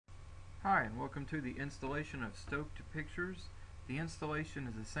Hi, and welcome to the installation of Stoked Pictures. The installation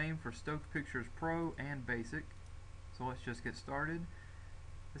is the same for Stoked Pictures Pro and Basic. So let's just get started.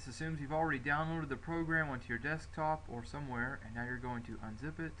 This assumes you've already downloaded the program onto your desktop or somewhere, and now you're going to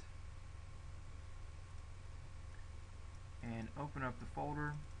unzip it and open up the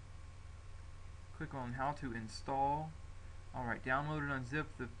folder. Click on How to Install. Alright, download and unzip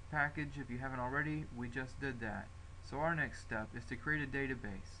the package if you haven't already. We just did that. So our next step is to create a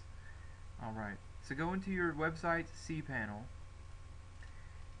database. Alright, so go into your website's cPanel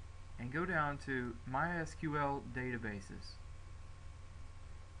and go down to MySQL databases.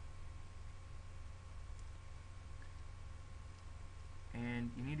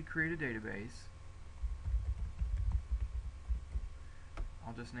 And you need to create a database.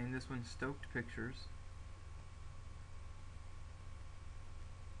 I'll just name this one Stoked Pictures.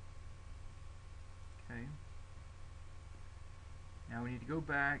 Okay. Now we need to go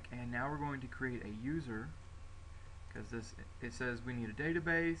back, and now we're going to create a user, because it says we need a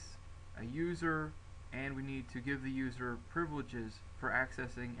database, a user, and we need to give the user privileges for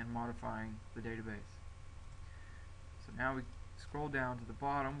accessing and modifying the database. So now we scroll down to the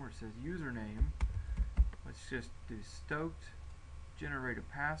bottom where it says username. Let's just do Stoked, generate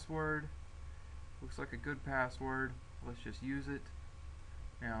a password. Looks like a good password. Let's just use it.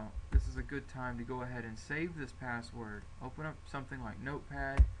 Now, this is a good time to go ahead and save this password. Open up something like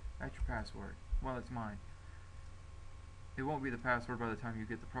Notepad. That's your password. Well, it's mine. It won't be the password by the time you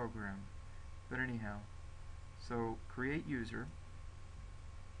get the program. But anyhow, so create user.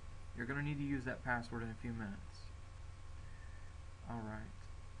 You're going to need to use that password in a few minutes. Alright.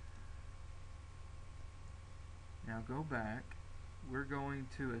 Now go back. We're going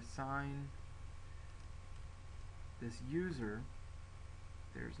to assign this user,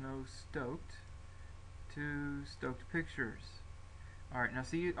 there's no Stoked, to Stoked Pictures. Alright, now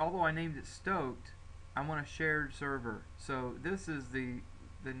see, although I named it Stoked, I'm on a shared server. So this is the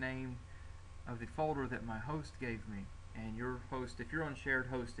name of the folder that my host gave me. And your host, if you're on shared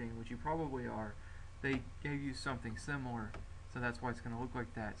hosting, which you probably are, they gave you something similar. So that's why it's going to look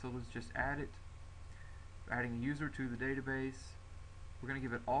like that. So let's just add it. Adding a user to the database. We're going to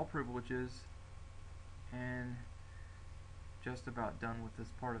give it all privileges. And just about done with this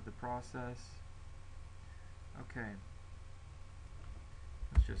part of the process. Okay.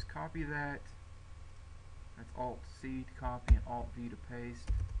 Let's just copy that. That's Alt-C to copy and Alt-V to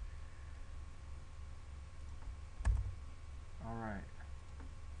paste. Alright.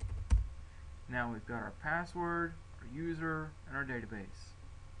 Now we've got our password, our user, and our database.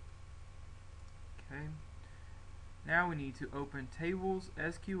 Okay. Now we need to open Tables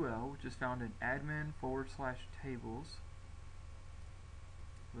SQL, which is found in admin/tables.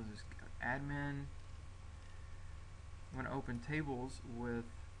 We'll just admin. I'm going to open tables with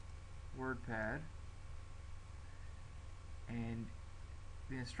WordPad, and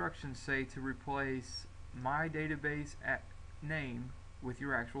the instructions say to replace my database name with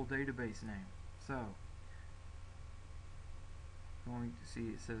your actual database name. So going to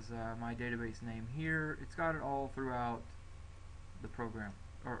see, it says my database name here. It's got it all throughout the program,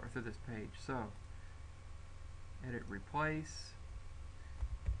 or through this page. So edit replace.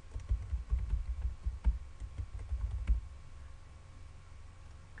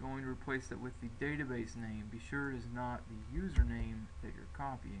 Going to replace it with the database name. Be sure it is not the username that you're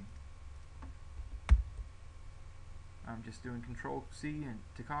copying. I'm just doing Control-C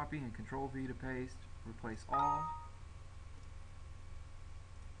to copy and Control-V to paste. Replace all.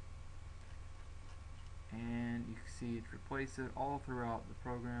 And you can see it's replaced it all throughout the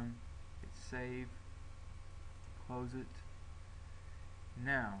program. Hit save. Close it.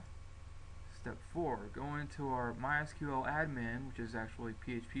 Now, step 4, go into our MySQL admin, which is actually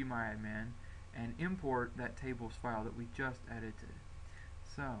PHP MyAdmin, and import that tables file that we just edited.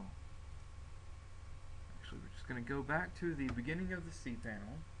 So, actually we're just going to go back to the beginning of the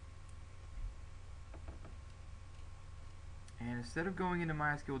cPanel, and instead of going into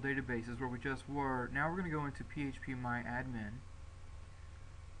MySQL databases where we just were, now we're going to go into PHP MyAdmin.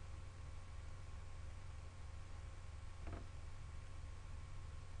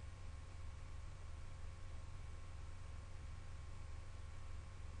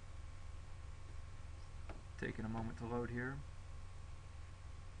 Taking a moment to load here.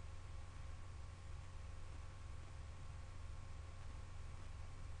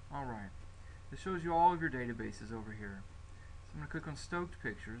 Alright, this shows you all of your databases over here. So I'm going to click on Stoked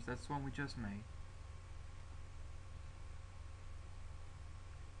Pictures. That's the one we just made.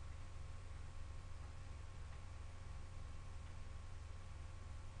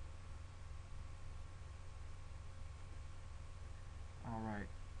 Alright,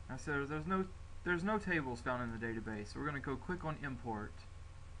 Now so there's no tables found in the database, so we're going to go click on import.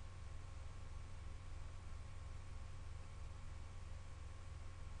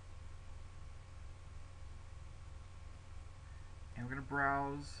 And we're going to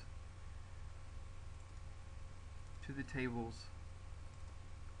browse to the tables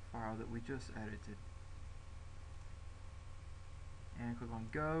file that we just edited. And click on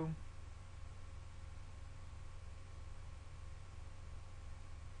go.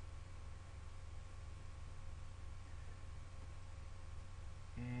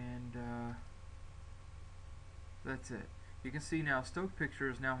 And that's it. You can see now Stoked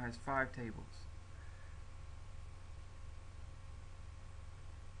Pictures now has 5 tables.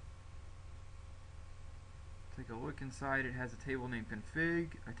 Take a look inside. It has a table named config,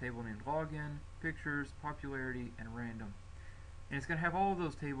 a table named login, pictures, popularity, and random. And it's going to have all of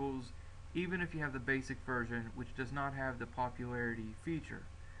those tables even if you have the basic version, which does not have the popularity feature.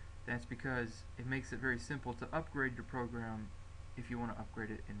 That's because it makes it very simple to upgrade your program if you want to upgrade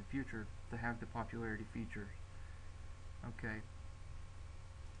it in the future to have the popularity feature. Okay,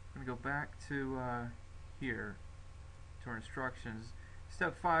 I'm going to go back to here to our instructions.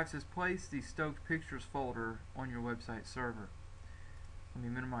 Step 5 says place the Stoked Pictures folder on your website server. Let me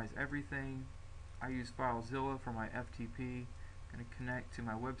minimize everything. I use FileZilla for my FTP. I'm going to connect to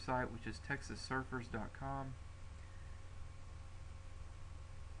my website, which is texassurfers.com.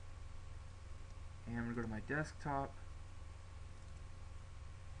 And I'm going to go to my desktop,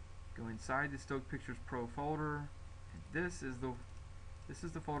 go inside the Stoked Pictures Pro folder, and this is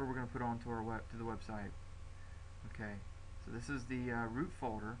the folder we're going to put onto our the website. Okay, so this is the root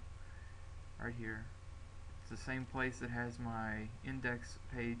folder right here. It's the same place that has my index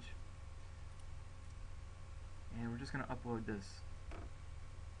page, and we're just going to upload this.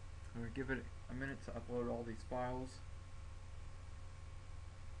 We're going to give it a minute to upload all these files,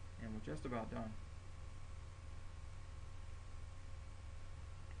 and we're just about done.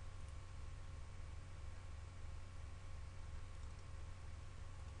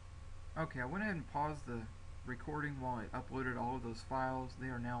 Okay, I went ahead and paused the recording while I uploaded all of those files. They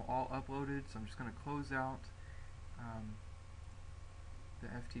are now all uploaded, so I'm just going to close out the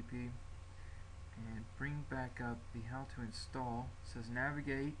FTP and bring back up the how to install. It says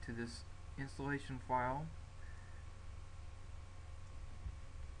navigate to this installation file.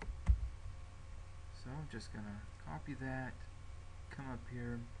 So I'm just going to copy that, come up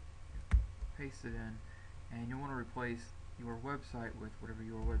here, paste it in, and you'll want to replace your website with whatever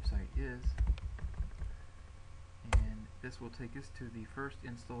your website is, and this will take us to the first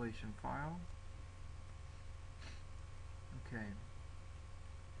installation file. Okay,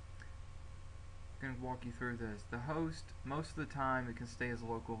 I'm going to walk you through this. The host, most of the time it can stay as a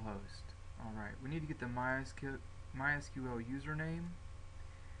local host. Alright, we need to get the MySQL username.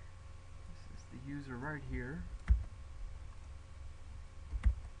 This is the user right here.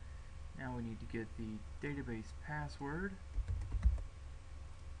 Now we need to get the database password,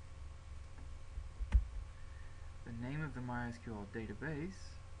 the name of the MySQL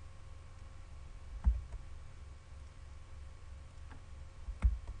database,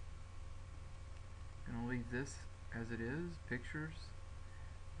 I'm going to leave this as it is, pictures.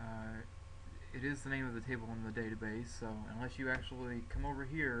 It is the name of the table in the database, so unless you actually come over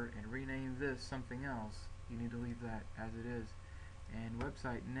here and rename this something else, you need to leave that as it is. And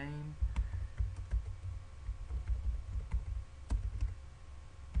website name,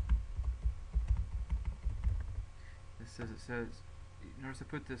 it says, notice I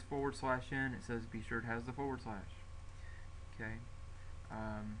put this / in, it says be sure it has the /. Okay,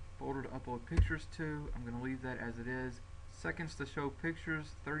 folder to upload pictures to, I'm going to leave that as it is. Seconds to show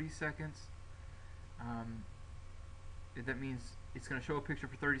pictures, 30 seconds. That means it's going to show a picture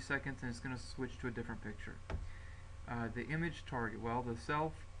for 30 seconds and it's going to switch to a different picture. The image target, well, the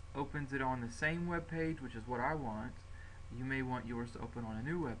self opens it on the same web page, which is what I want. You may want yours to open on a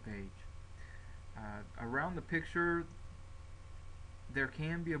new web page. Around the picture there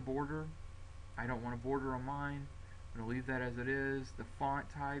can be a border. I don't want a border on mine. I'm going to leave that as it is. The font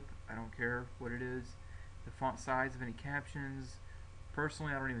type, I don't care what it is. The font size of any captions.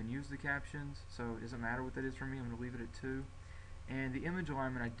 Personally, I don't even use the captions, so it doesn't matter what that is for me. I'm going to leave it at 2. And the image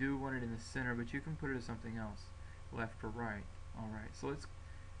alignment, I do want it in the center, but you can put it as something else, left or right. Alright, so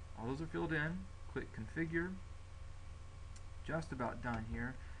all those are filled in. Click configure. Just about done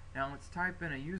here. Now let's type in a user